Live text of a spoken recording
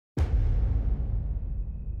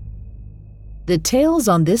The tales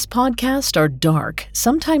on this podcast are dark,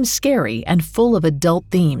 sometimes scary, and full of adult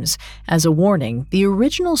themes. As a warning, the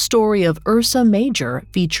original story of Ursa Major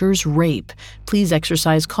features rape. Please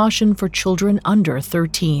exercise caution for children under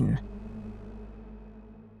 13.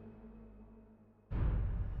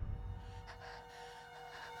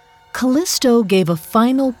 Callisto gave a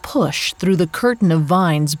final push through the curtain of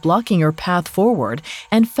vines blocking her path forward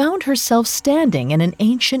and found herself standing in an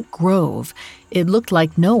ancient grove. It looked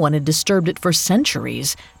like no one had disturbed it for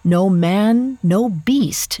centuries. No man, no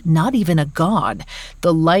beast, not even a god.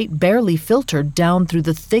 The light barely filtered down through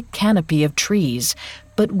the thick canopy of trees.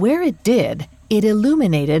 But where it did, it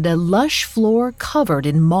illuminated a lush floor covered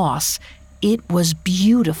in moss. It was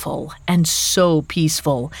beautiful and so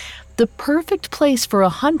peaceful. The perfect place for a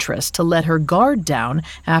huntress to let her guard down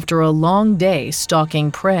after a long day stalking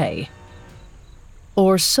prey.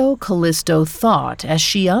 Or so Callisto thought as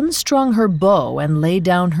she unstrung her bow and laid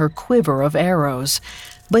down her quiver of arrows.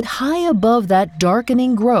 But high above that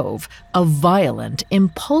darkening grove, a violent,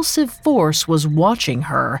 impulsive force was watching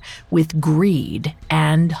her with greed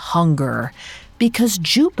and hunger. Because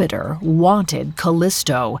Jupiter wanted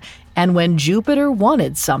Callisto, and when Jupiter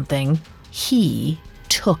wanted something, he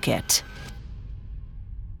took it.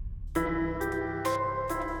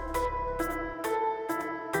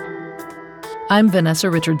 I'm Vanessa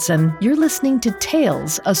Richardson. You're listening to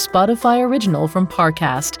Tales, a Spotify original from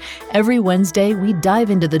Parcast. Every Wednesday, we dive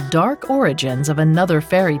into the dark origins of another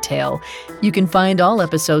fairy tale. You can find all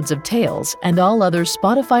episodes of Tales and all other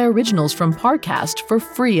Spotify originals from Parcast for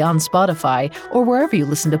free on Spotify or wherever you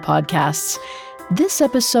listen to podcasts. This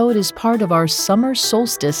episode is part of our Summer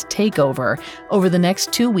Solstice takeover. Over the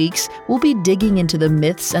next 2 weeks, we'll be digging into the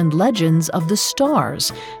myths and legends of the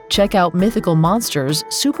stars. Check out mythical monsters,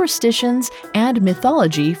 superstitions, and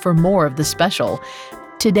mythology for more of the special.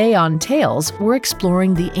 Today on Tales, we're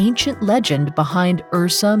exploring the ancient legend behind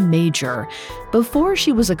Ursa Major. Before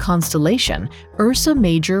she was a constellation, Ursa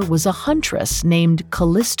Major was a huntress named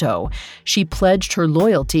Callisto. She pledged her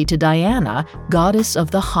loyalty to Diana, goddess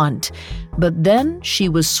of the hunt. But then she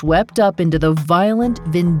was swept up into the violent,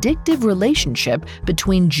 vindictive relationship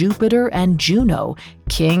between Jupiter and Juno,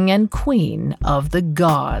 king and queen of the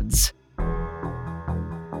gods.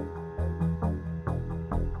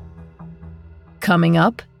 Coming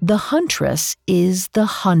up, the huntress is the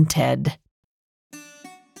hunted.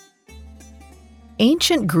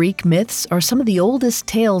 Ancient Greek myths are some of the oldest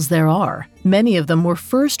tales there are. Many of them were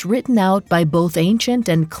first written out by both ancient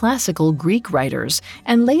and classical Greek writers,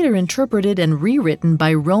 and later interpreted and rewritten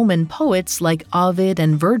by Roman poets like Ovid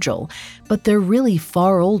and Virgil. But they're really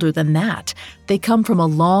far older than that. They come from a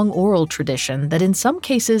long oral tradition that in some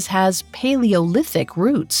cases has Paleolithic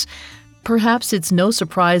roots. Perhaps it's no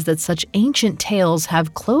surprise that such ancient tales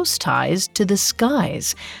have close ties to the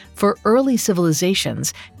skies. For early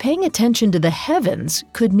civilizations, paying attention to the heavens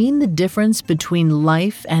could mean the difference between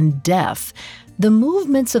life and death. The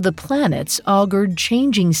movements of the planets augured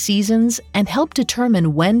changing seasons and helped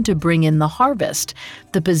determine when to bring in the harvest.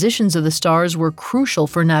 The positions of the stars were crucial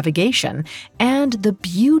for navigation, and the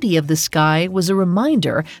beauty of the sky was a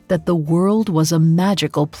reminder that the world was a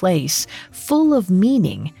magical place, full of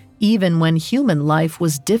meaning, even when human life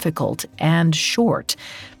was difficult and short.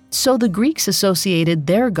 So the Greeks associated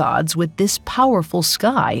their gods with this powerful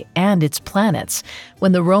sky and its planets.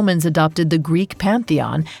 When the Romans adopted the Greek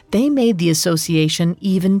pantheon, they made the association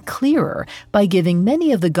even clearer by giving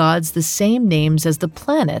many of the gods the same names as the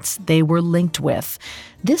planets they were linked with.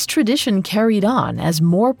 This tradition carried on as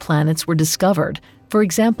more planets were discovered. For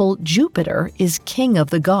example, Jupiter is king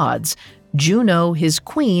of the gods. Juno, his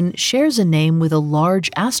queen, shares a name with a large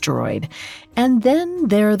asteroid. And then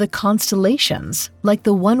there are the constellations, like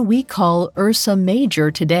the one we call Ursa Major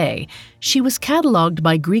today. She was catalogued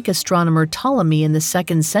by Greek astronomer Ptolemy in the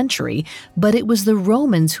 2nd century, but it was the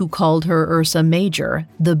Romans who called her Ursa Major,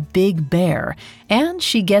 the Big Bear. And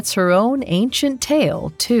she gets her own ancient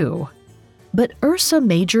tale, too. But Ursa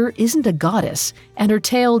Major isn't a goddess, and her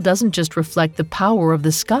tale doesn't just reflect the power of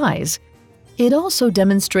the skies. It also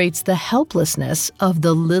demonstrates the helplessness of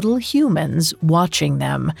the little humans watching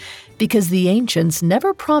them, because the ancients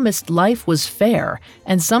never promised life was fair,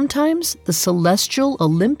 and sometimes the celestial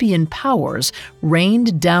Olympian powers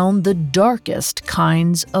rained down the darkest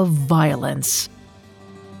kinds of violence.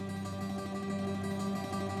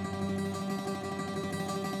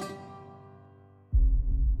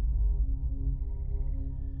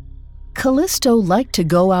 Callisto liked to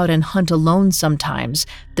go out and hunt alone sometimes.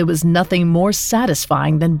 There was nothing more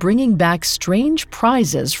satisfying than bringing back strange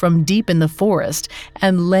prizes from deep in the forest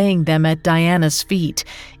and laying them at Diana's feet.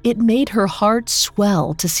 It made her heart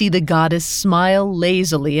swell to see the goddess smile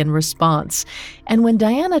lazily in response. And when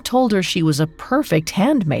Diana told her she was a perfect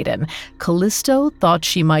handmaiden, Callisto thought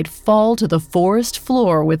she might fall to the forest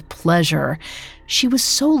floor with pleasure. She was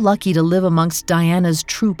so lucky to live amongst Diana's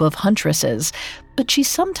troop of huntresses, but she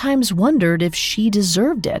sometimes wondered if she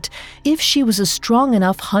deserved it, if she was a strong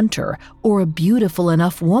enough hunter or a beautiful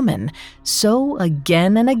enough woman. So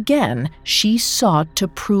again and again, she sought to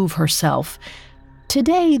prove herself.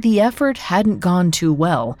 Today, the effort hadn't gone too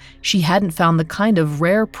well. She hadn't found the kind of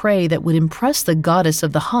rare prey that would impress the goddess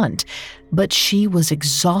of the hunt, but she was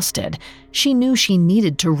exhausted. She knew she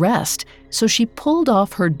needed to rest, so she pulled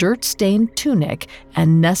off her dirt-stained tunic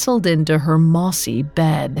and nestled into her mossy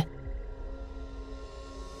bed.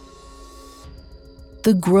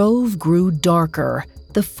 The grove grew darker,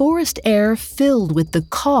 the forest air filled with the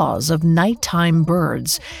caws of nighttime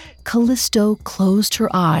birds. Callisto closed her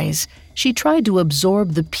eyes. She tried to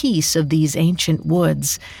absorb the peace of these ancient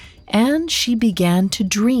woods, and she began to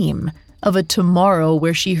dream of a tomorrow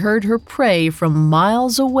where she heard her prey from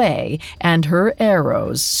miles away and her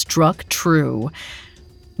arrows struck true.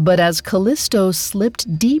 But as Callisto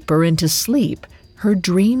slipped deeper into sleep, her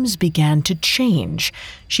dreams began to change.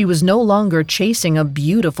 She was no longer chasing a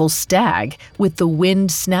beautiful stag, with the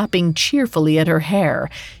wind snapping cheerfully at her hair.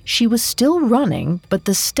 She was still running, but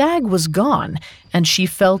the stag was gone, and she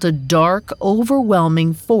felt a dark,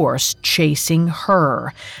 overwhelming force chasing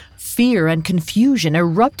her. Fear and confusion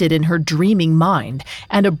erupted in her dreaming mind,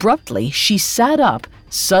 and abruptly she sat up,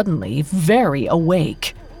 suddenly very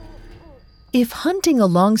awake. If hunting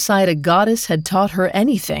alongside a goddess had taught her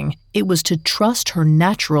anything, it was to trust her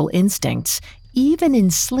natural instincts, even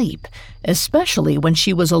in sleep, especially when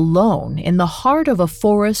she was alone in the heart of a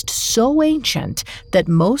forest so ancient that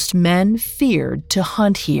most men feared to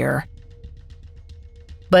hunt here.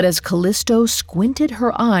 But as Callisto squinted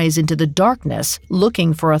her eyes into the darkness,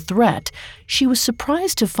 looking for a threat, she was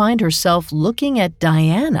surprised to find herself looking at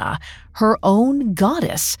Diana, her own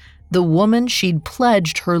goddess, the woman she'd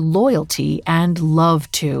pledged her loyalty and love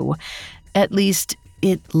to. At least,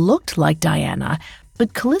 it looked like Diana,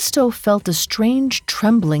 but Callisto felt a strange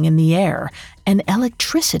trembling in the air, an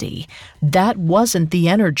electricity. That wasn't the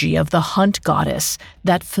energy of the hunt goddess,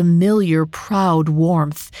 that familiar, proud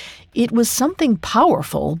warmth. It was something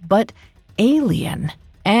powerful, but alien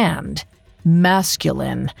and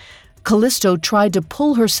masculine. Callisto tried to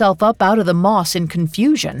pull herself up out of the moss in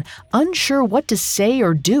confusion, unsure what to say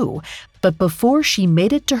or do, but before she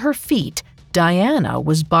made it to her feet, Diana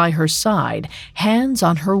was by her side, hands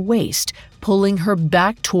on her waist, pulling her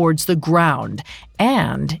back towards the ground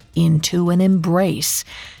and into an embrace.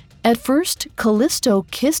 At first, Callisto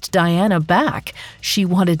kissed Diana back. She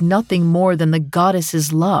wanted nothing more than the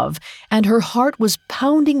goddess's love, and her heart was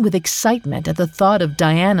pounding with excitement at the thought of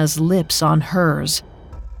Diana's lips on hers.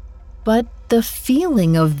 But the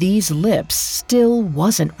feeling of these lips still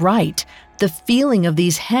wasn't right. The feeling of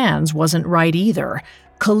these hands wasn't right either.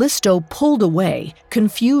 Callisto pulled away,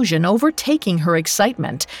 confusion overtaking her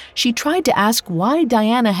excitement. She tried to ask why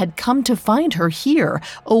Diana had come to find her here,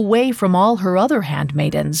 away from all her other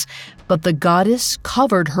handmaidens. But the goddess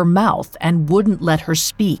covered her mouth and wouldn't let her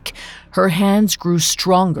speak. Her hands grew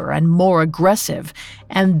stronger and more aggressive,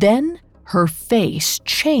 and then her face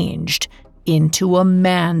changed into a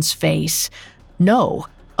man's face. No,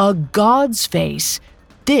 a god's face.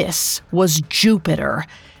 This was Jupiter.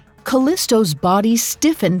 Callisto's body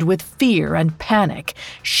stiffened with fear and panic.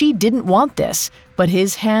 She didn't want this, but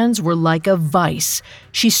his hands were like a vice.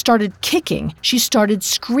 She started kicking, she started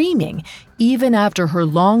screaming. Even after her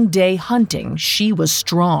long day hunting, she was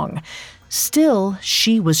strong. Still,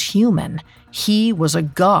 she was human. He was a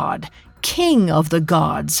god, king of the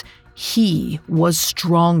gods. He was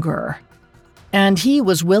stronger. And he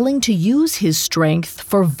was willing to use his strength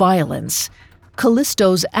for violence.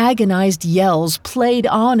 Callisto's agonized yells played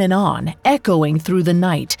on, echoing through the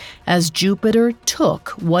night, as Jupiter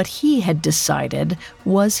took what he had decided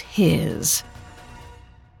was his.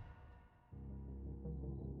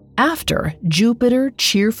 After, Jupiter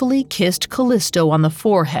cheerfully kissed Callisto on the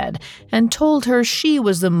forehead and told her she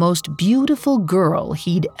was the most beautiful girl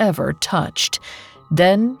he'd ever touched.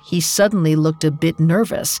 Then he suddenly looked a bit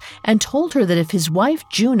nervous and told her that if his wife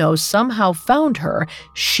Juno somehow found her,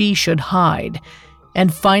 she should hide.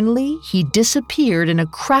 And finally, he disappeared in a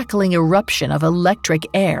crackling eruption of electric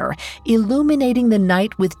air, illuminating the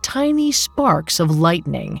night with tiny sparks of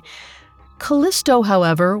lightning. Callisto,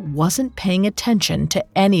 however, wasn't paying attention to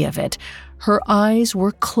any of it. Her eyes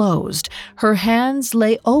were closed. Her hands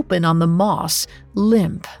lay open on the moss,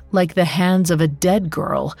 limp like the hands of a dead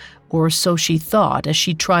girl, or so she thought as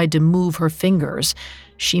she tried to move her fingers.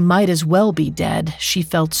 She might as well be dead. She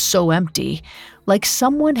felt so empty, like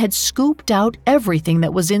someone had scooped out everything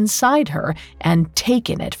that was inside her and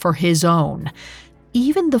taken it for his own.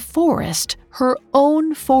 Even the forest, her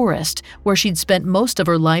own forest, where she'd spent most of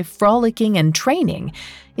her life frolicking and training,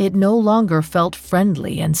 it no longer felt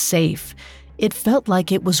friendly and safe. It felt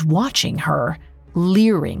like it was watching her,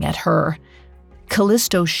 leering at her.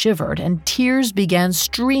 Callisto shivered and tears began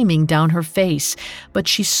streaming down her face, but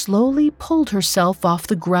she slowly pulled herself off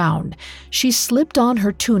the ground. She slipped on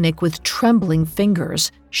her tunic with trembling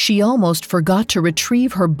fingers. She almost forgot to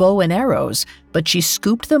retrieve her bow and arrows, but she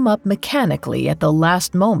scooped them up mechanically at the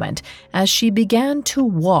last moment as she began to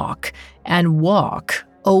walk and walk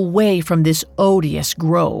away from this odious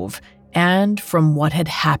grove and from what had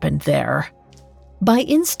happened there. By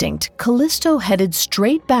instinct, Callisto headed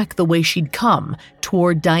straight back the way she'd come,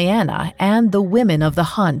 toward Diana and the women of the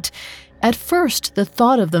hunt. At first, the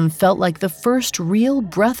thought of them felt like the first real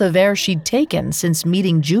breath of air she'd taken since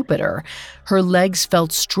meeting Jupiter. Her legs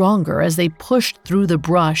felt stronger as they pushed through the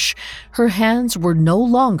brush. Her hands were no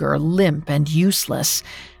longer limp and useless.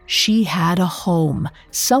 She had a home,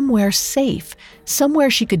 somewhere safe,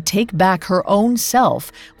 somewhere she could take back her own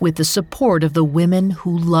self with the support of the women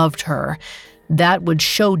who loved her. That would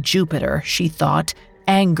show Jupiter, she thought,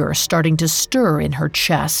 anger starting to stir in her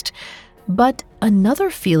chest. But another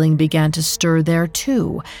feeling began to stir there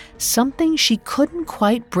too, something she couldn't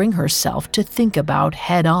quite bring herself to think about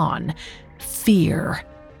head-on: fear.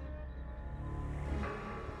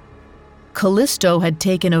 Callisto had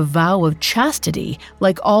taken a vow of chastity,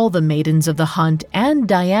 like all the maidens of the hunt and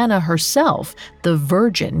Diana herself, the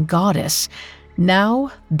virgin goddess.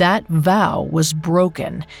 Now that vow was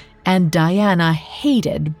broken, and Diana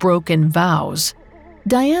hated broken vows.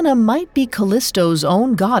 Diana might be Callisto's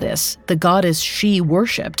own goddess, the goddess she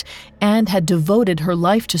worshipped and had devoted her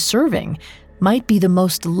life to serving, might be the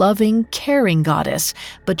most loving, caring goddess,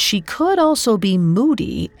 but she could also be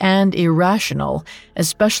moody and irrational,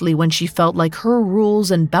 especially when she felt like her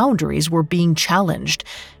rules and boundaries were being challenged.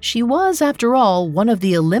 She was, after all, one of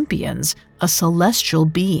the Olympians, a celestial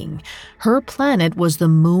being. Her planet was the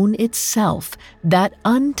moon itself, that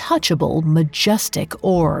untouchable, majestic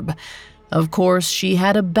orb. Of course, she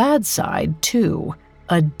had a bad side, too.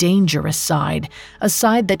 A dangerous side, a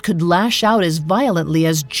side that could lash out as violently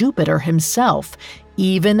as Jupiter himself,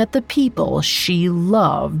 even at the people she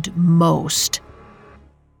loved most.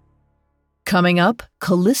 Coming up,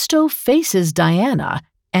 Callisto faces Diana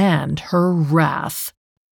and her wrath.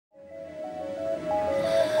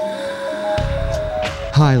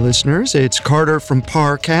 Hi, listeners. It's Carter from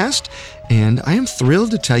Parcast, and I am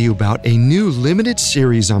thrilled to tell you about a new limited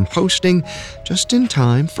series I'm hosting just in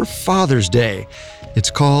time for Father's Day.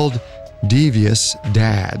 It's called Devious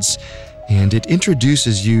Dads, and it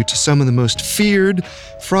introduces you to some of the most feared,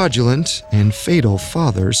 fraudulent, and fatal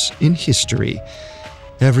fathers in history.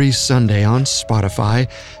 Every Sunday on Spotify,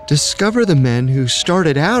 discover the men who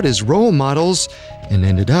started out as role models and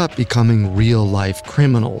ended up becoming real-life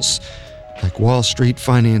criminals, like Wall Street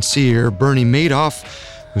financier Bernie Madoff,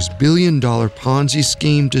 whose billion-dollar Ponzi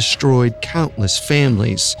scheme destroyed countless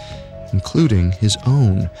families, including his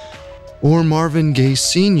own. Or Marvin Gaye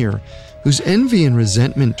Sr., whose envy and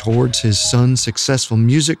resentment towards his son's successful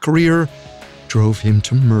music career drove him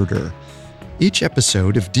to murder. Each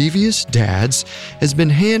episode of Devious Dads has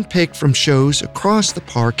been handpicked from shows across the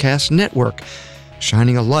Parcast Network,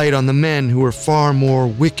 shining a light on the men who are far more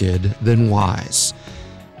wicked than wise.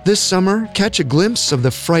 This summer, catch a glimpse of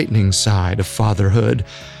the frightening side of fatherhood.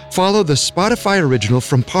 Follow the Spotify original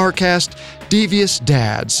from Parcast, Devious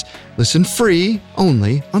Dads. Listen free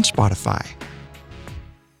only on Spotify.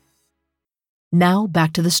 Now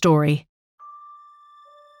back to the story.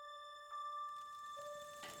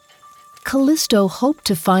 Callisto hoped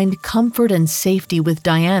to find comfort and safety with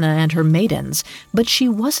Diana and her maidens, but she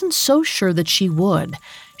wasn't so sure that she would.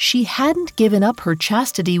 She hadn't given up her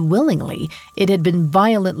chastity willingly. It had been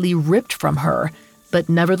violently ripped from her. But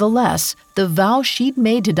nevertheless, the vow she'd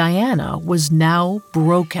made to Diana was now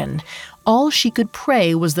broken. All she could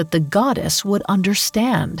pray was that the goddess would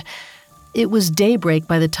understand. It was daybreak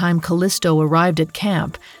by the time Callisto arrived at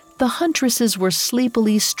camp. The huntresses were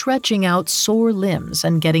sleepily stretching out sore limbs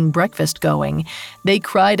and getting breakfast going. They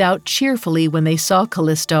cried out cheerfully when they saw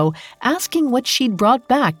Callisto, asking what she'd brought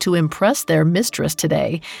back to impress their mistress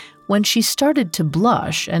today. When she started to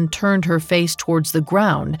blush and turned her face towards the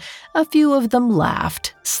ground, a few of them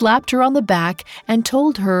laughed, slapped her on the back, and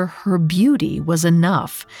told her her beauty was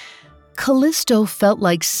enough. Callisto felt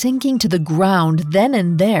like sinking to the ground then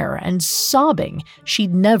and there and sobbing.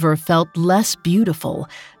 She'd never felt less beautiful.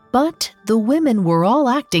 But the women were all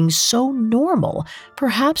acting so normal.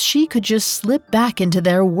 Perhaps she could just slip back into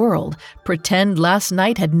their world, pretend last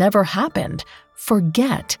night had never happened,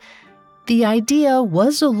 forget. The idea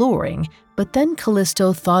was alluring, but then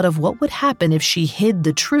Callisto thought of what would happen if she hid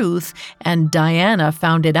the truth and Diana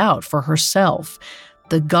found it out for herself.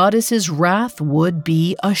 The goddess's wrath would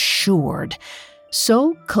be assured.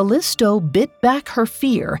 So Callisto bit back her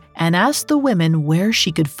fear and asked the women where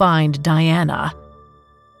she could find Diana.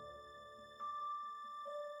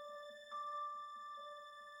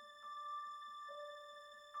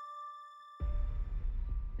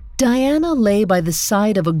 Diana lay by the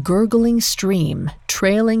side of a gurgling stream,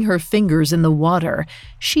 trailing her fingers in the water.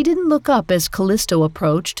 She didn't look up as Callisto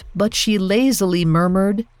approached, but she lazily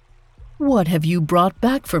murmured, "What have you brought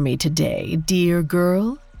back for me today, dear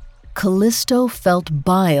girl?" Callisto felt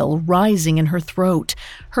bile rising in her throat.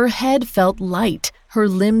 Her head felt light. Her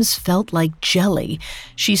limbs felt like jelly.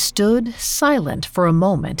 She stood silent for a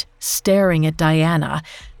moment, staring at Diana.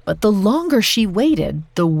 But the longer she waited,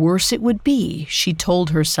 the worse it would be, she told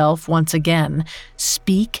herself once again.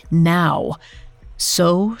 Speak now.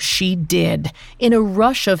 So she did. In a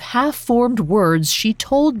rush of half-formed words, she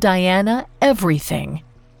told Diana everything.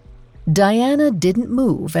 Diana didn't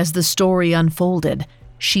move as the story unfolded.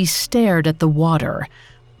 She stared at the water.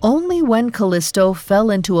 Only when Callisto fell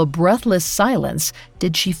into a breathless silence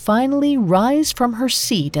did she finally rise from her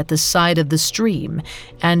seat at the side of the stream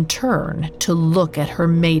and turn to look at her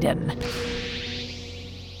maiden.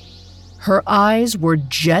 Her eyes were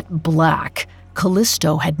jet black.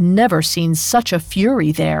 Callisto had never seen such a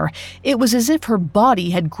fury there. It was as if her body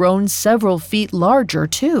had grown several feet larger,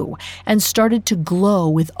 too, and started to glow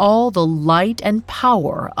with all the light and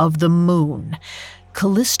power of the moon.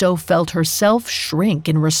 Callisto felt herself shrink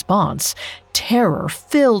in response. Terror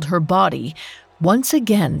filled her body. Once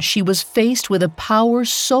again, she was faced with a power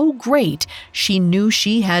so great she knew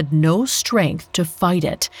she had no strength to fight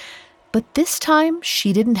it. But this time,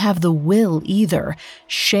 she didn't have the will either.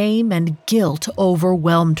 Shame and guilt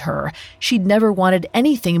overwhelmed her. She'd never wanted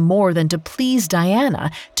anything more than to please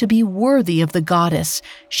Diana, to be worthy of the goddess.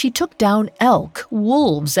 She took down elk,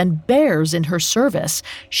 wolves, and bears in her service.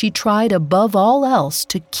 She tried above all else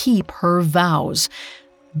to keep her vows.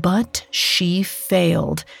 But she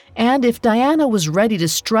failed, and if Diana was ready to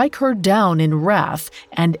strike her down in wrath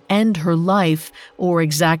and end her life, or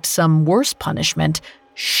exact some worse punishment,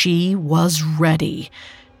 she was ready.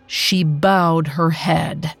 She bowed her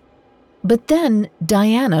head. But then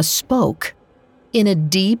Diana spoke. In a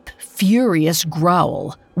deep, furious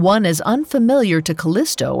growl, one as unfamiliar to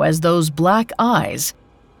Callisto as those black eyes.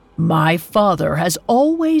 "My father has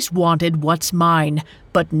always wanted what's mine,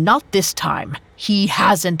 but not this time. He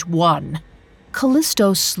hasn't won."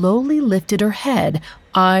 Callisto slowly lifted her head,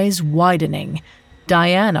 eyes widening.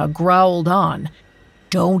 Diana growled on.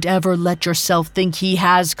 "Don't ever let yourself think he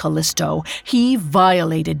has, Callisto. He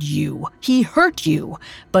violated you. He hurt you.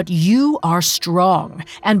 But you are strong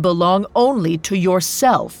and belong only to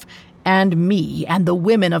yourself and me and the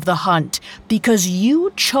women of the hunt, because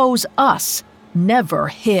you chose us, never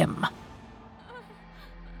him."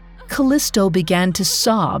 Callisto began to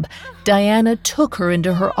sob. Diana took her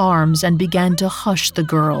into her arms and began to hush the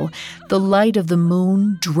girl. The light of the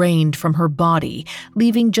moon drained from her body,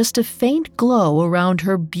 leaving just a faint glow around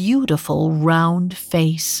her beautiful, round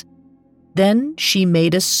face. Then she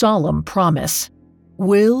made a solemn promise.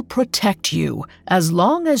 "We'll protect you. As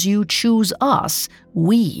long as you choose us,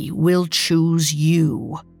 we will choose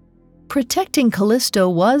you." Protecting Callisto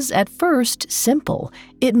was, at first, simple.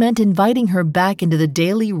 It meant inviting her back into the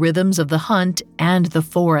daily rhythms of the hunt and the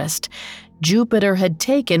forest. Jupiter had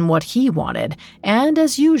taken what he wanted, and,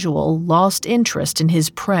 as usual, lost interest in his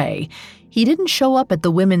prey. He didn't show up at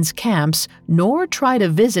the women's camps, nor try to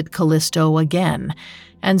visit Callisto again.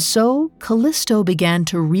 And so, Callisto began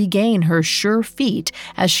to regain her sure feet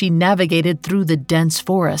as she navigated through the dense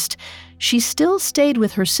forest. She still stayed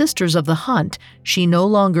with her sisters of the hunt, she no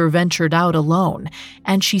longer ventured out alone,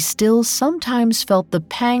 and she still sometimes felt the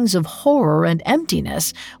pangs of horror and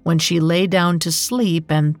emptiness when she lay down to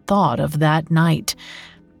sleep and thought of that night.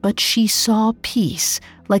 But she saw peace,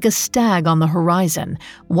 like a stag on the horizon,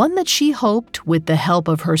 one that she hoped, with the help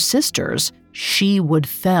of her sisters, she would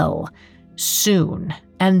fell. Soon,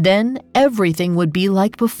 and then everything would be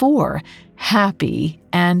like before, happy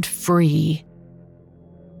and free.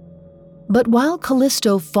 But while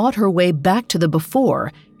Callisto fought her way back to the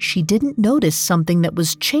before, she didn't notice something that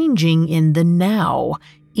was changing in the now,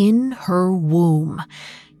 in her womb.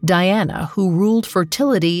 Diana, who ruled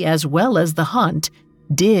fertility as well as the hunt,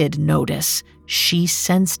 did notice. She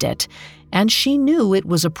sensed it, and she knew it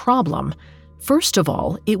was a problem. First of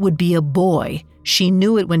all, it would be a boy. She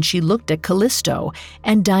knew it when she looked at Callisto,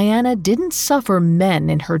 and Diana didn't suffer men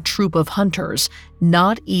in her troop of hunters,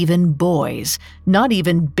 not even boys, not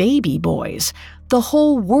even baby boys. The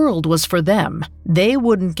whole world was for them. They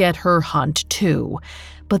wouldn't get her hunt too.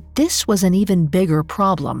 But this was an even bigger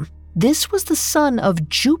problem. This was the son of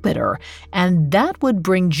Jupiter, and that would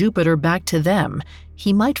bring Jupiter back to them.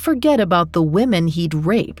 He might forget about the women he'd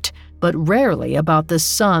raped, but rarely about the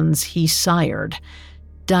sons he sired.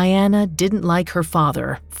 Diana didn't like her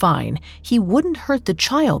father. Fine, he wouldn't hurt the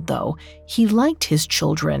child, though. He liked his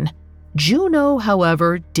children. Juno,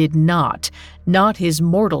 however, did not his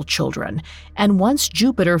mortal children, and once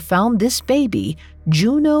Jupiter found this baby,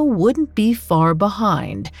 Juno wouldn't be far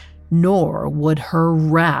behind, nor would her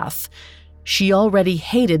wrath. She already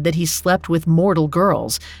hated that he slept with mortal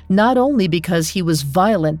girls, not only because he was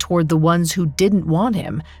violent toward the ones who didn't want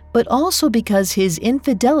him, but also because his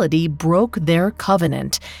infidelity broke their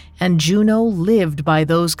covenant, and Juno lived by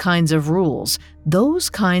those kinds of rules, those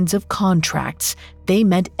kinds of contracts. They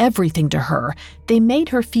meant everything to her. They made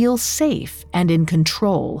her feel safe and in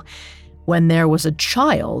control. When there was a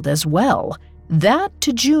child as well, that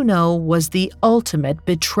to Juno was the ultimate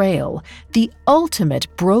betrayal, the ultimate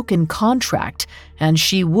broken contract, and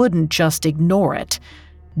she wouldn't just ignore it.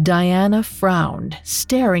 Diana frowned,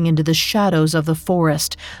 staring into the shadows of the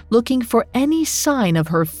forest, looking for any sign of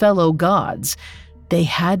her fellow gods. They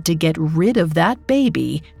had to get rid of that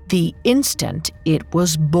baby the instant it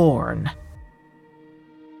was born.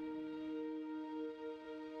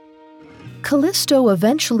 Callisto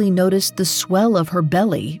eventually noticed the swell of her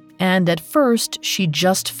belly, and at first she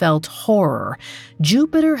just felt horror.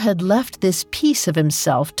 Jupiter had left this piece of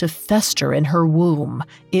himself to fester in her womb.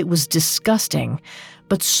 It was disgusting.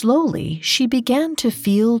 But slowly she began to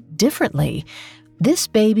feel differently. This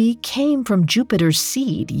baby came from Jupiter's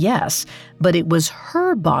seed, yes, but it was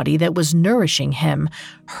her body that was nourishing him,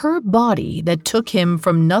 her body that took him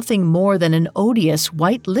from nothing more than an odious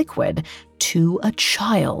white liquid to a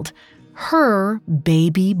child. Her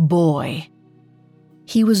baby boy.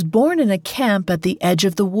 He was born in a camp at the edge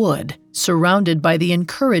of the wood, surrounded by the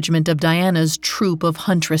encouragement of Diana's troop of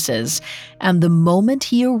huntresses, and the moment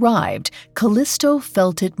he arrived, Callisto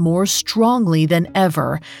felt it more strongly than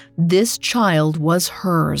ever. This child was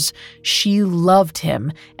hers. She loved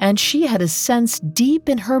him, and she had a sense deep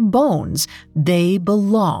in her bones they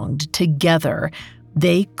belonged together.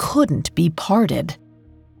 They couldn't be parted.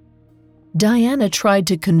 Diana tried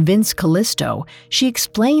to convince Callisto. She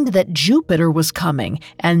explained that Jupiter was coming,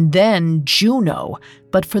 and then Juno.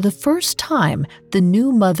 But for the first time, the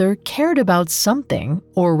new mother cared about something,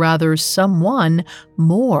 or rather someone,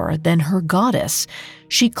 more than her goddess.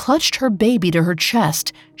 She clutched her baby to her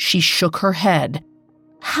chest. She shook her head.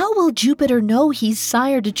 "How will Jupiter know he's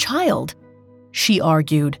sired a child?" she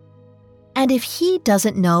argued. "And if he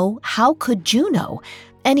doesn't know, how could Juno?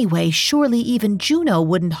 Anyway, surely even Juno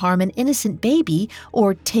wouldn't harm an innocent baby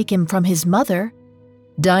or take him from his mother."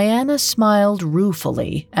 Diana smiled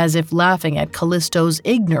ruefully, as if laughing at Callisto's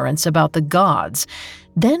ignorance about the gods.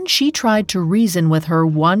 Then she tried to reason with her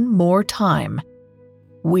one more time.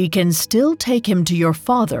 "We can still take him to your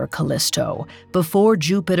father, Callisto, before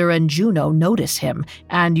Jupiter and Juno notice him,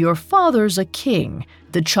 and your father's a king.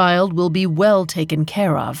 The child will be well taken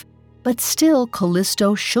care of." But still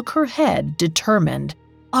Callisto shook her head, determined.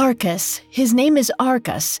 "Arcas, his name is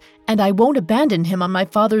Arcas, and I won't abandon him on my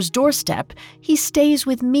father's doorstep. He stays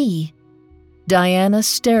with me." Diana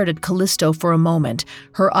stared at Callisto for a moment,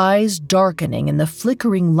 her eyes darkening in the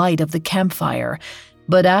flickering light of the campfire.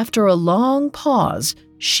 But after a long pause,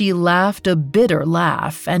 she laughed a bitter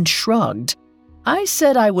laugh and shrugged. "I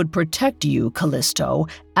said I would protect you, Callisto,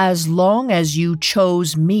 as long as you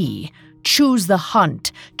chose me. Choose the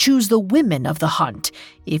hunt. Choose the women of the hunt.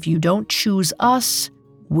 If you don't choose us,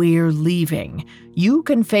 we're leaving. You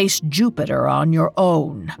can face Jupiter on your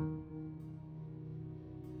own."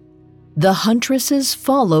 The huntresses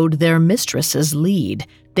followed their mistress's lead.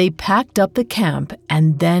 They packed up the camp,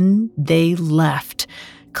 and then they left.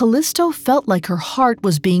 Callisto felt like her heart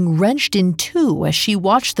was being wrenched in two as she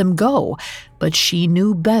watched them go, but she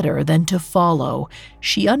knew better than to follow.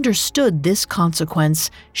 She understood this consequence.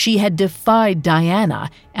 She had defied Diana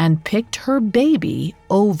and picked her baby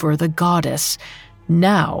over the goddess.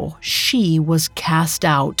 Now she was cast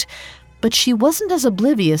out. But she wasn't as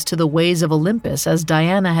oblivious to the ways of Olympus as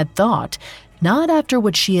Diana had thought, not after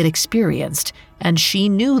what she had experienced, and she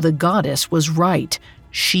knew the goddess was right.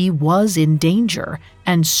 She was in danger,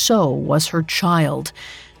 and so was her child.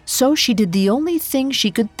 So she did the only thing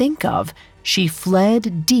she could think of. She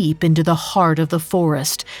fled deep into the heart of the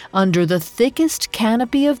forest, under the thickest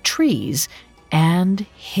canopy of trees, and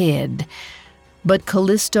hid. But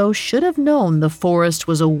Callisto should have known the forest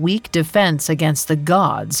was a weak defense against the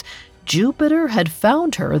gods. Jupiter had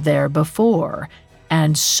found her there before,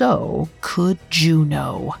 and so could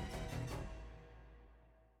Juno.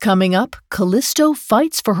 Coming up, Callisto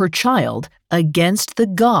fights for her child against the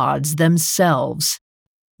gods themselves.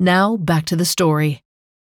 Now back to the story.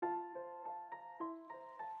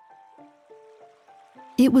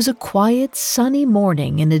 It was a quiet, sunny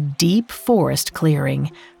morning in a deep forest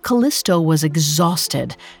clearing. Callisto was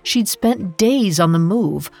exhausted. She'd spent days on the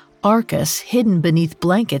move, Arcas hidden beneath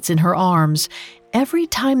blankets in her arms. Every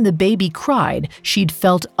time the baby cried, she'd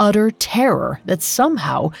felt utter terror that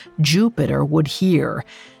somehow Jupiter would hear.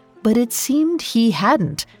 But it seemed he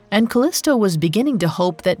hadn't, and Callisto was beginning to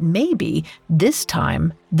hope that maybe, this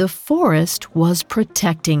time, the forest was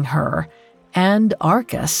protecting her. And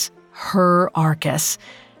Arcas. Her Arcas.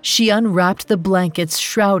 She unwrapped the blankets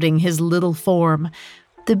shrouding his little form.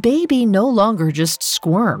 The baby no longer just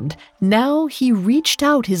squirmed. Now he reached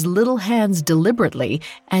out his little hands deliberately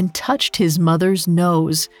and touched his mother's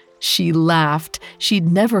nose. She laughed.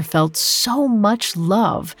 She'd never felt so much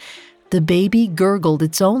love. The baby gurgled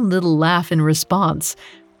its own little laugh in response.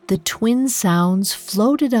 The twin sounds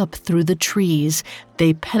floated up through the trees.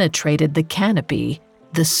 They penetrated the canopy,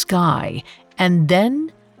 the sky, and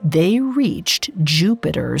then they reached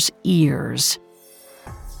Jupiter's ears.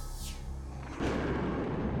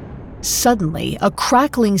 Suddenly, a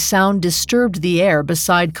crackling sound disturbed the air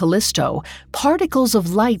beside Callisto. Particles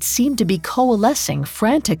of light seemed to be coalescing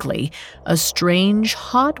frantically. A strange,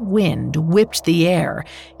 hot wind whipped the air,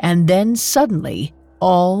 and then suddenly,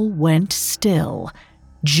 all went still.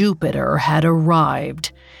 Jupiter had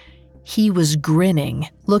arrived. He was grinning,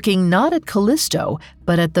 looking not at Callisto,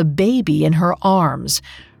 but at the baby in her arms.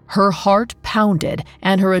 Her heart pounded,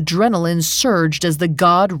 and her adrenaline surged as the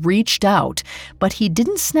god reached out, but he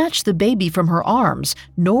didn't snatch the baby from her arms,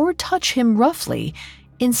 nor touch him roughly.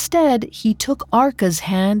 Instead, he took Arca's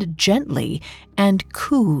hand gently and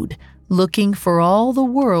cooed, looking for all the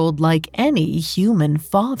world like any human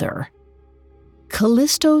father.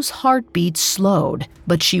 Callisto's heartbeat slowed,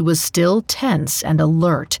 but she was still tense and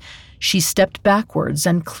alert. She stepped backwards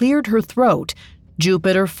and cleared her throat.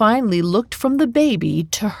 Jupiter finally looked from the baby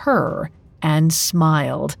to her and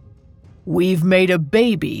smiled. "We've made a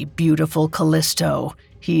baby, beautiful Callisto.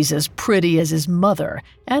 He's as pretty as his mother,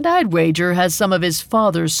 and I'd wager has some of his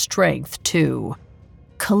father's strength, too."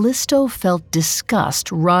 Callisto felt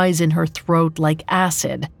disgust rise in her throat like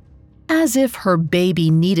acid. As if her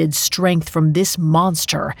baby needed strength from this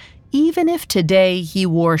monster. Even if today he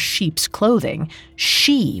wore sheep's clothing,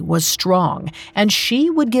 she was strong, and she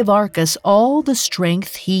would give Arcas all the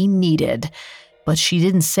strength he needed. But she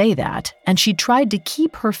didn't say that, and she tried to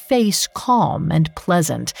keep her face calm and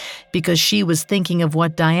pleasant, because she was thinking of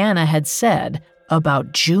what Diana had said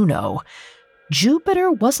about Juno. Jupiter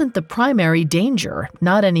wasn't the primary danger,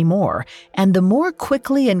 not anymore, and the more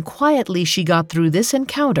quickly and quietly she got through this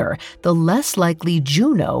encounter, the less likely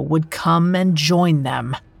Juno would come and join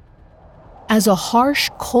them. As a harsh,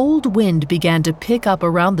 cold wind began to pick up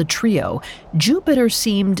around the trio, Jupiter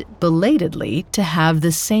seemed, belatedly, to have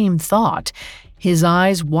the same thought. His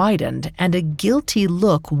eyes widened, and a guilty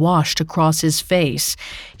look washed across his face.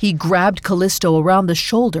 He grabbed Callisto around the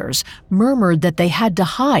shoulders, murmured that they had to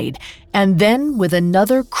hide, and then, with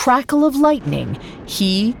another crackle of lightning,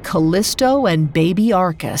 he, Callisto, and baby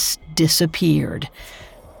Arcas disappeared.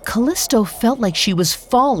 Callisto felt like she was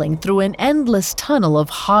falling through an endless tunnel of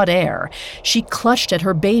hot air. She clutched at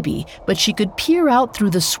her baby, but she could peer out through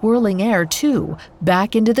the swirling air too,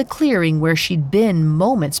 back into the clearing where she'd been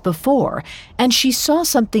moments before, and she saw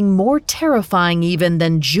something more terrifying even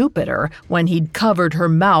than Jupiter when he'd covered her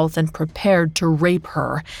mouth and prepared to rape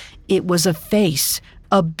her. It was a face,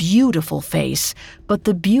 a beautiful face, but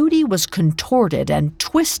the beauty was contorted and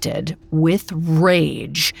twisted with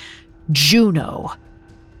rage. Juno.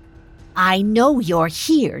 "I know you're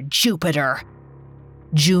here, Jupiter,"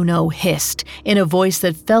 Juno hissed, in a voice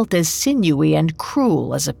that felt as sinewy and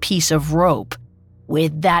cruel as a piece of rope.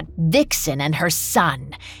 "With that vixen and her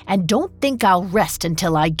son, and don't think I'll rest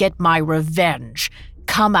until I get my revenge.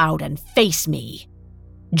 Come out and face me."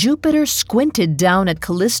 Jupiter squinted down at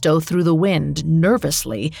Callisto through the wind,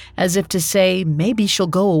 nervously, as if to say maybe she'll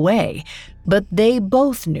go away. But they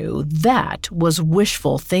both knew that was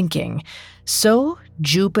wishful thinking, so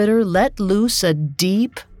Jupiter let loose a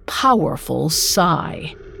deep, powerful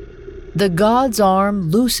sigh. The god's arm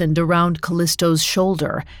loosened around Callisto's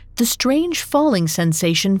shoulder. The strange falling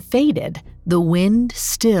sensation faded. The wind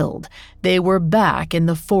stilled. They were back in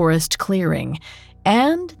the forest clearing,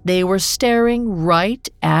 and they were staring right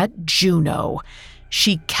at Juno.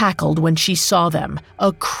 She cackled when she saw them,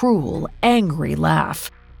 a cruel, angry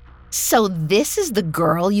laugh. "So this is the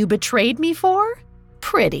girl you betrayed me for?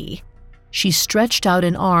 Pretty." She stretched out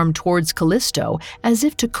an arm towards Callisto as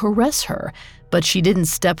if to caress her, but she didn't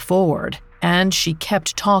step forward, and she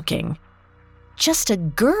kept talking. "Just a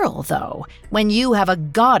girl, though, when you have a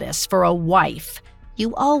goddess for a wife.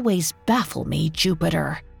 You always baffle me,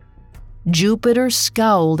 Jupiter." Jupiter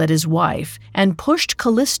scowled at his wife and pushed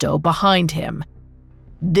Callisto behind him.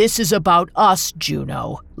 "This is about us,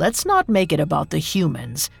 Juno. Let's not make it about the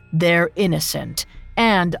humans. They're innocent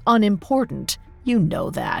and unimportant. You know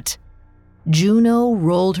that." Juno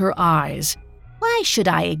rolled her eyes. "Why should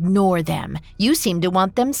I ignore them? You seem to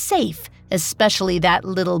want them safe, especially that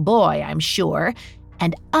little boy, I'm sure.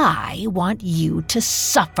 And I want you to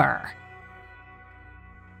suffer."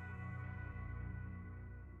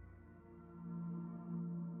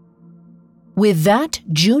 With that,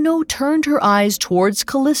 Juno turned her eyes towards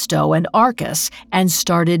Callisto and Arcus and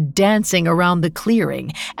started dancing around the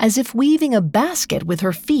clearing, as if weaving a basket with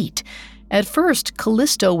her feet. At first,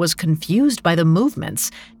 Callisto was confused by the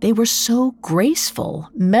movements. They were so graceful,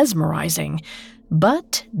 mesmerizing.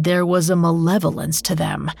 But there was a malevolence to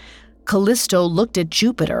them. Callisto looked at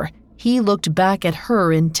Jupiter. He looked back at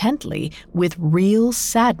her intently, with real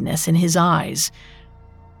sadness in his eyes.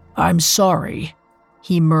 "I'm sorry,"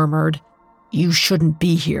 he murmured. "You shouldn't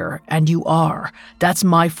be here, and you are. That's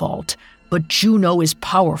my fault. But Juno is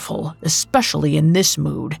powerful, especially in this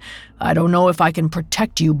mood. I don't know if I can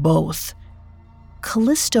protect you both."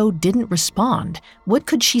 Callisto didn't respond. What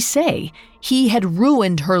could she say? He had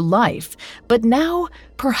ruined her life, but now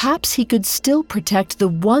perhaps he could still protect the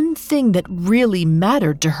one thing that really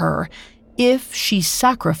mattered to her, if she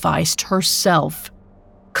sacrificed herself.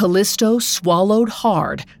 Callisto swallowed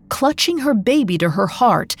hard, clutching her baby to her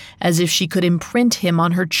heart as if she could imprint him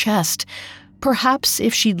on her chest. Perhaps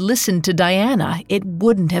if she'd listened to Diana, it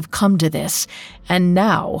wouldn't have come to this. And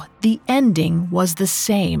now the ending was the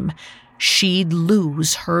same. She'd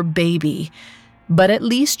lose her baby. But at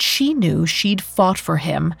least she knew she'd fought for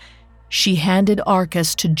him. She handed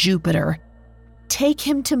Arcus to Jupiter. "Take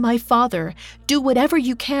him to my father. Do whatever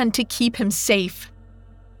you can to keep him safe."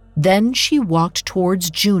 Then she walked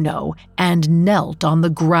towards Juno and knelt on the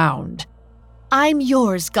ground. "I'm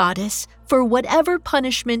yours, goddess, for whatever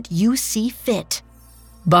punishment you see fit."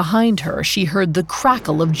 Behind her, she heard the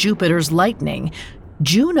crackle of Jupiter's lightning.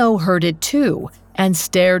 Juno heard it too, and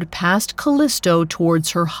stared past Callisto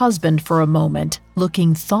towards her husband for a moment,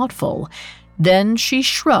 looking thoughtful. Then she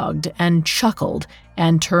shrugged and chuckled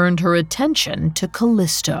and turned her attention to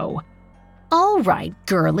Callisto. "All right,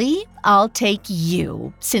 girlie, I'll take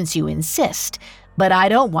you, since you insist, but I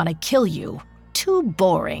don't want to kill you. Too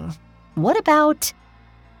boring. What about—"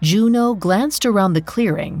 Juno glanced around the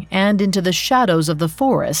clearing and into the shadows of the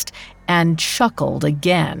forest and chuckled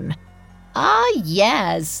again. "Ah,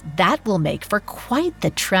 yes, that will make for quite the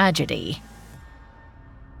tragedy."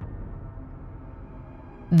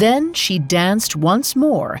 Then she danced once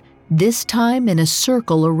more, this time in a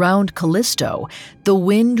circle around Callisto. The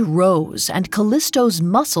wind rose, and Callisto's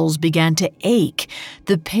muscles began to ache.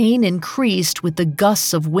 The pain increased with the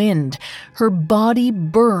gusts of wind. Her body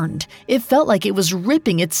burned. It felt like it was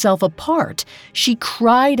ripping itself apart. She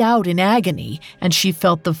cried out in agony, and she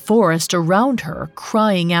felt the forest around her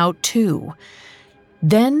crying out too.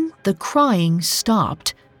 Then the crying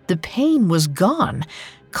stopped. The pain was gone.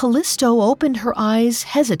 Callisto opened her eyes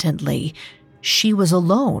hesitantly. She was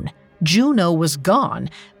alone. Juno was gone,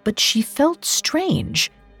 but she felt strange,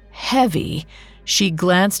 heavy. She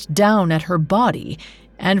glanced down at her body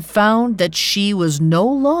and found that she was no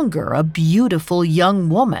longer a beautiful young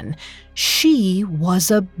woman. She was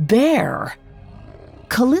a bear.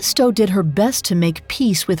 Callisto did her best to make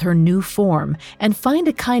peace with her new form and find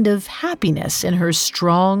a kind of happiness in her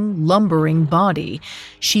strong, lumbering body.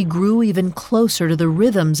 She grew even closer to the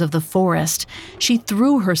rhythms of the forest. She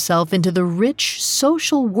threw herself into the rich,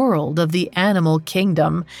 social world of the animal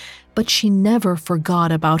kingdom. But she never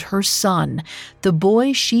forgot about her son, the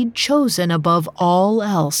boy she'd chosen above all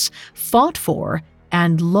else, fought for,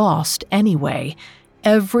 and lost anyway.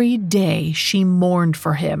 Every day she mourned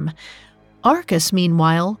for him. Arcus,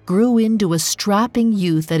 meanwhile, grew into a strapping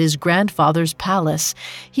youth at his grandfather's palace.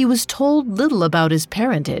 He was told little about his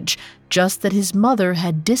parentage, just that his mother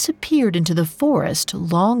had disappeared into the forest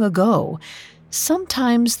long ago.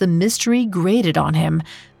 Sometimes the mystery grated on him,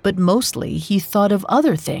 but mostly he thought of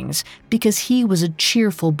other things because he was a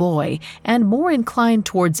cheerful boy and more inclined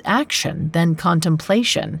towards action than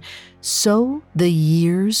contemplation. So the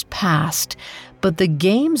years passed, but the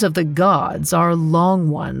games of the gods are long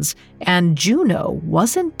ones, and Juno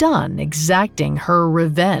wasn't done exacting her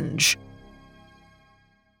revenge.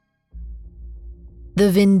 The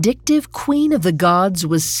vindictive queen of the gods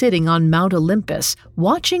was sitting on Mount Olympus,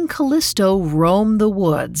 watching Callisto roam the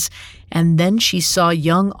woods, and then she saw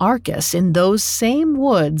young Arcas in those same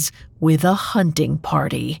woods with a hunting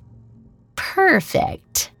party.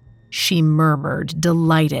 "Perfect," she murmured,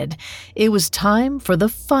 delighted. It was time for the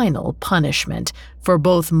final punishment for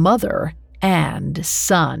both mother and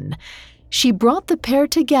son. She brought the pair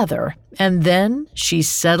together, and then she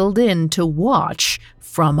settled in to watch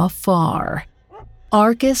from afar.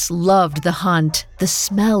 Arcas loved the hunt, the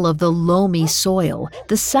smell of the loamy soil,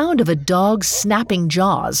 the sound of a dog's snapping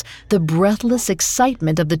jaws, the breathless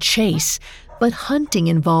excitement of the chase. But hunting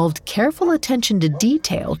involved careful attention to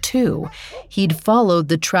detail, too. He'd followed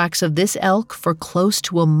the tracks of this elk for close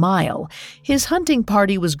to a mile. His hunting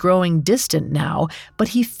party was growing distant now, but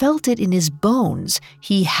he felt it in his bones.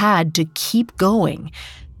 He had to keep going.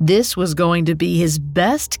 This was going to be his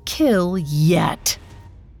best kill yet.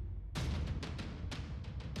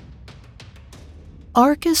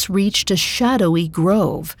 Arcas reached a shadowy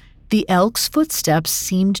grove. The elk's footsteps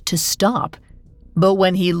seemed to stop. But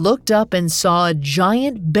when he looked up and saw a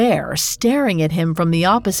giant bear staring at him from the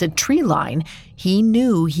opposite tree line, he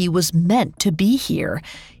knew he was meant to be here.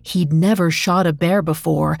 He'd never shot a bear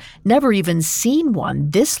before, never even seen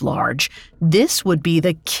one this large. This would be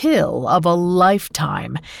the kill of a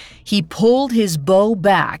lifetime. He pulled his bow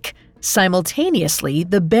back. Simultaneously,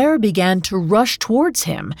 the bear began to rush towards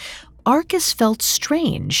him. Arcas felt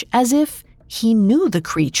strange, as if he knew the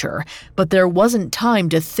creature, but there wasn't time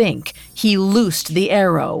to think. He loosed the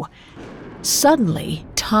arrow. Suddenly,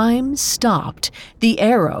 time stopped, the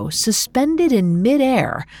arrow suspended in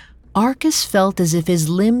midair. Arcas felt as if his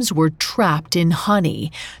limbs were trapped in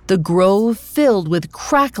honey, the grove filled with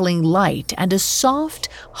crackling light and a soft,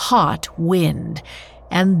 hot wind.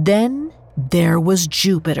 And then there was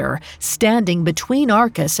Jupiter, standing between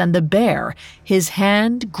Arcas and the bear, his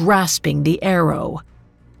hand grasping the arrow.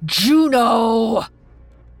 "Juno!"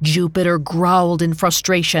 Jupiter growled in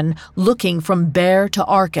frustration, looking from bear to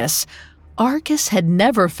Arcas. Arcas had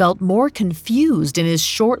never felt more confused in his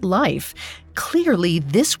short life. Clearly,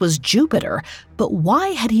 this was Jupiter, but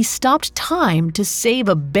why had he stopped time to save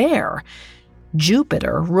a bear?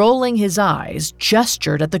 Jupiter, rolling his eyes,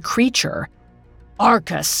 gestured at the creature.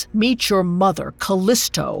 "Arcas, meet your mother,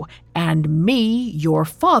 Callisto, and me, your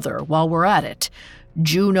father, while we're at it.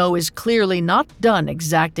 Juno is clearly not done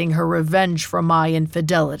exacting her revenge for my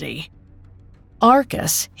infidelity."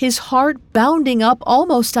 Arcas, his heart bounding up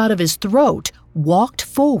almost out of his throat, walked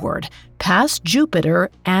forward, past Jupiter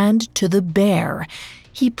and to the bear.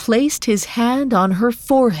 He placed his hand on her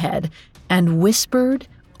forehead and whispered,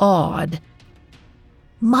 awed,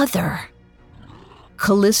 "Mother."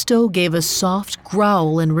 Callisto gave a soft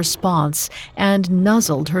growl in response and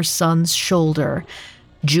nuzzled her son's shoulder.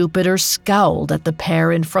 Jupiter scowled at the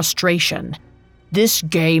pair in frustration. "This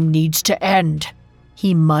game needs to end,"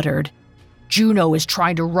 he muttered. "Juno is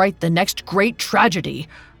trying to write the next great tragedy.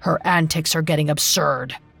 Her antics are getting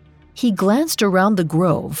absurd." He glanced around the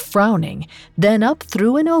grove, frowning, then up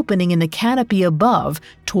through an opening in the canopy above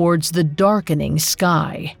towards the darkening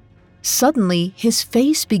sky. Suddenly, his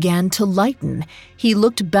face began to lighten. He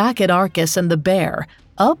looked back at Arcas and the bear,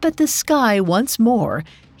 up at the sky once more.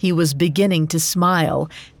 He was beginning to smile.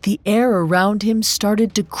 The air around him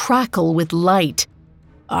started to crackle with light.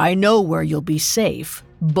 "I know where you'll be safe,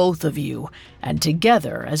 both of you, and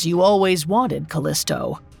together as you always wanted,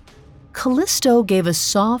 Callisto." Callisto gave a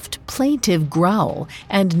soft, plaintive growl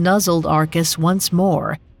and nuzzled Arcas once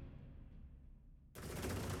more.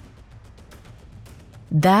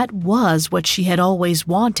 That was what she had always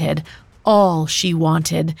wanted, all she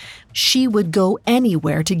wanted. She would go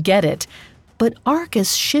anywhere to get it. But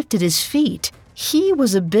Arcas shifted his feet. He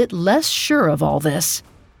was a bit less sure of all this.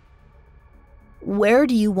 "Where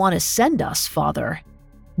do you want to send us, Father?"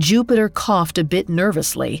 Jupiter coughed a bit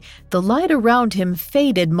nervously. The light around him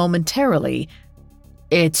faded momentarily.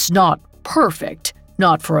 "It's not perfect,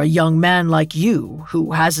 not for a young man like you,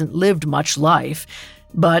 who hasn't lived much life.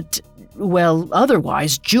 But, well,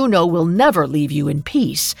 otherwise Juno will never leave you in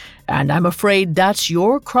peace, and I'm afraid that's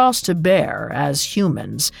your cross to bear as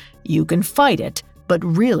humans. You can fight it, but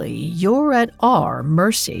really you're at our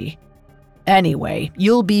mercy." Anyway,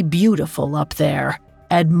 you'll be beautiful up there,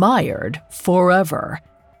 admired forever,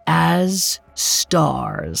 as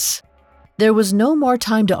stars." There was no more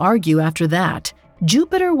time to argue after that.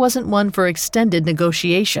 Jupiter wasn't one for extended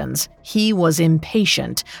negotiations. He was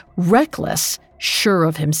impatient, reckless, sure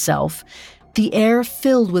of himself. The air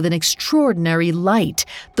filled with an extraordinary light.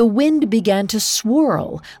 The wind began to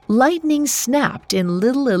swirl. Lightning snapped in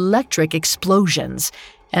little electric explosions.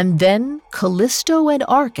 And then Callisto and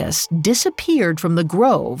Arcus disappeared from the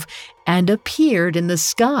grove and appeared in the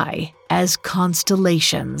sky as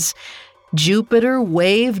constellations. Jupiter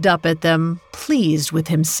waved up at them, pleased with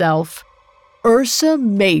himself. "Ursa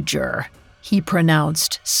Major," he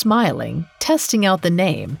pronounced, smiling, testing out the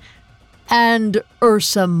name, "and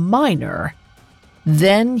Ursa Minor."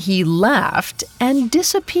 Then he laughed and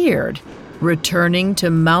disappeared, returning to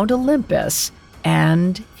Mount Olympus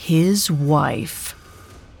and his wife.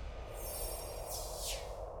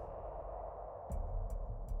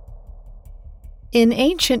 In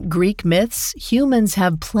ancient Greek myths, humans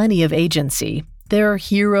have plenty of agency. There are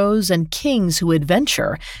heroes and kings who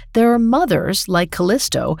adventure. There are mothers, like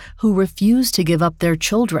Callisto, who refuse to give up their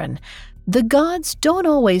children. The gods don't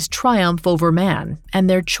always triumph over man, and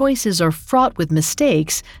their choices are fraught with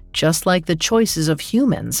mistakes, just like the choices of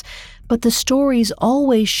humans. But the stories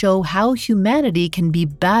always show how humanity can be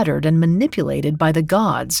battered and manipulated by the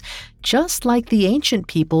gods, just like the ancient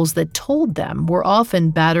peoples that told them were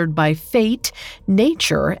often battered by fate,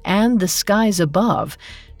 nature, and the skies above.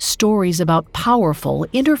 Stories about powerful,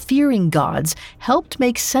 interfering gods helped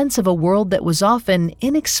make sense of a world that was often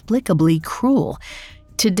inexplicably cruel.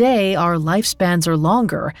 Today, our lifespans are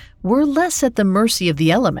longer. We're less at the mercy of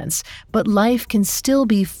the elements, but life can still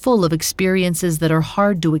be full of experiences that are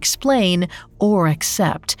hard to explain or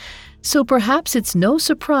accept. So perhaps it's no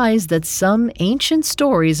surprise that some ancient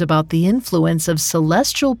stories about the influence of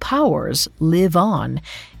celestial powers live on.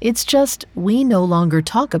 It's just we no longer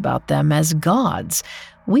talk about them as gods.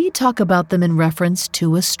 We talk about them in reference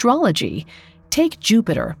to astrology. Take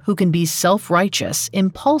Jupiter, who can be self-righteous,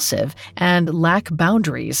 impulsive, and lack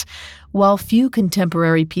boundaries. While few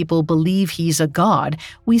contemporary people believe he's a god,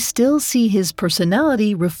 we still see his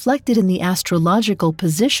personality reflected in the astrological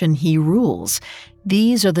position he rules.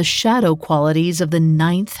 These are the shadow qualities of the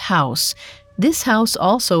 9th house. This house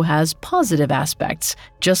also has positive aspects,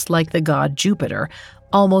 just like the god Jupiter.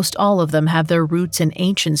 Almost all of them have their roots in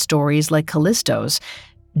ancient stories like Callisto's.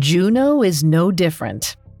 Juno is no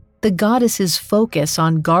different. The goddess's focus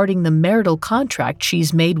on guarding the marital contract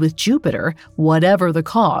she's made with Jupiter, whatever the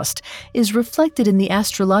cost, is reflected in the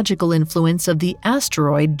astrological influence of the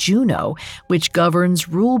asteroid Juno, which governs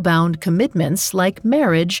rule-bound commitments like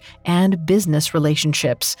marriage and business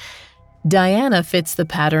relationships. Diana fits the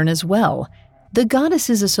pattern as well. The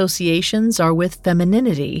goddess's associations are with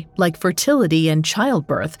femininity, like fertility and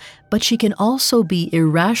childbirth, but she can also be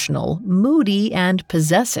irrational, moody, and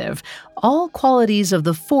possessive, all qualities of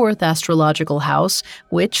the 4th astrological house,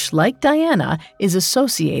 which, like Diana, is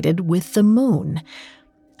associated with the moon.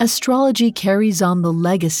 Astrology carries on the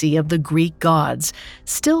legacy of the Greek gods.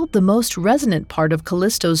 Still, the most resonant part of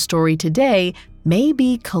Callisto's story today may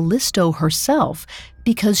be Callisto herself,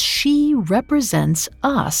 because she represents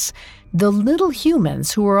us, the little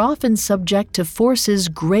humans who are often subject to forces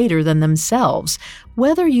greater than themselves,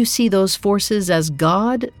 whether you see those forces as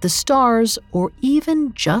God, the stars, or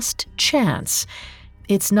even just chance.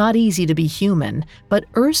 It's not easy to be human, but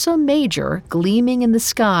Ursa Major, gleaming in the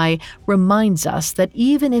sky, reminds us that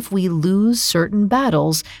even if we lose certain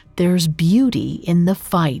battles, there's beauty in the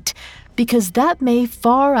fight, because that may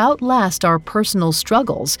far outlast our personal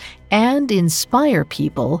struggles and inspire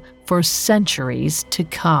people for centuries to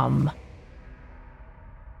come.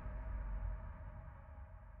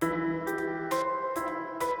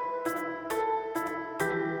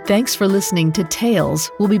 Thanks for listening to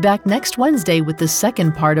Tales. We'll be back next Wednesday with the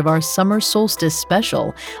second part of our Summer Solstice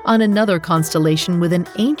special on another constellation with an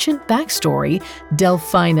ancient backstory,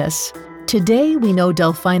 Delphinus. Today, we know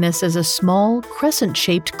Delphinus as a small,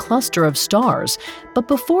 crescent-shaped cluster of stars, but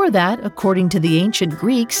before that, according to the ancient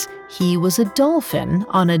Greeks, he was a dolphin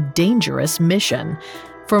on a dangerous mission.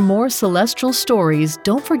 For more celestial stories,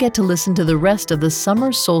 don't forget to listen to the rest of the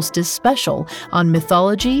Summer Solstice special on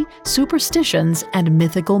mythology, superstitions, and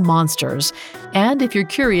mythical monsters. And if you're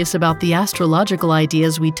curious about the astrological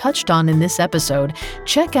ideas we touched on in this episode,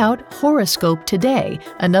 check out Horoscope Today,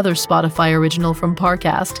 another Spotify original from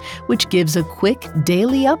Parcast, which gives a quick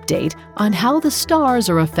daily update on how the stars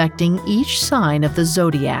are affecting each sign of the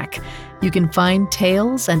zodiac. You can find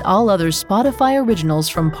Tales and all other Spotify originals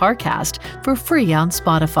from Parcast for free on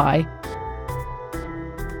Spotify.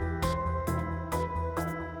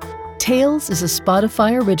 Tales is a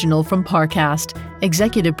Spotify original from Parcast.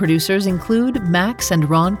 Executive producers include Max and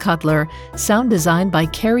Ron Cutler. Sound design by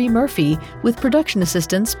Carrie Murphy, with production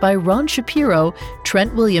assistance by Ron Shapiro,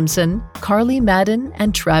 Trent Williamson, Carly Madden,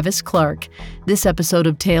 and Travis Clark. This episode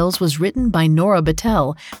of Tales was written by Nora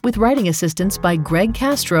Battelle, with writing assistance by Greg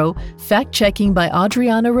Castro, fact-checking by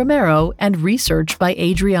Adriana Romero, and research by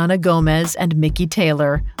Adriana Gomez and Mickey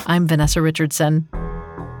Taylor. I'm Vanessa Richardson.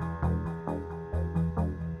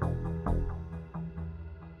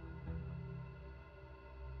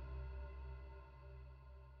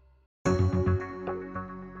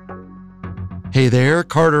 Hey there,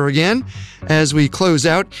 Carter again. As we close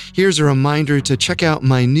out, here's a reminder to check out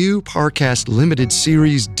my new Parcast limited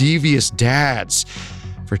series, Devious Dads.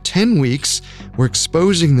 For 10 weeks, we're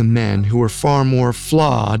exposing the men who are far more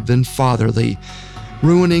flawed than fatherly,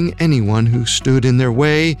 ruining anyone who stood in their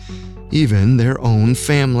way, even their own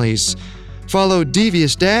families. Follow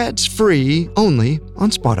Devious Dads free only on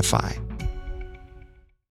Spotify.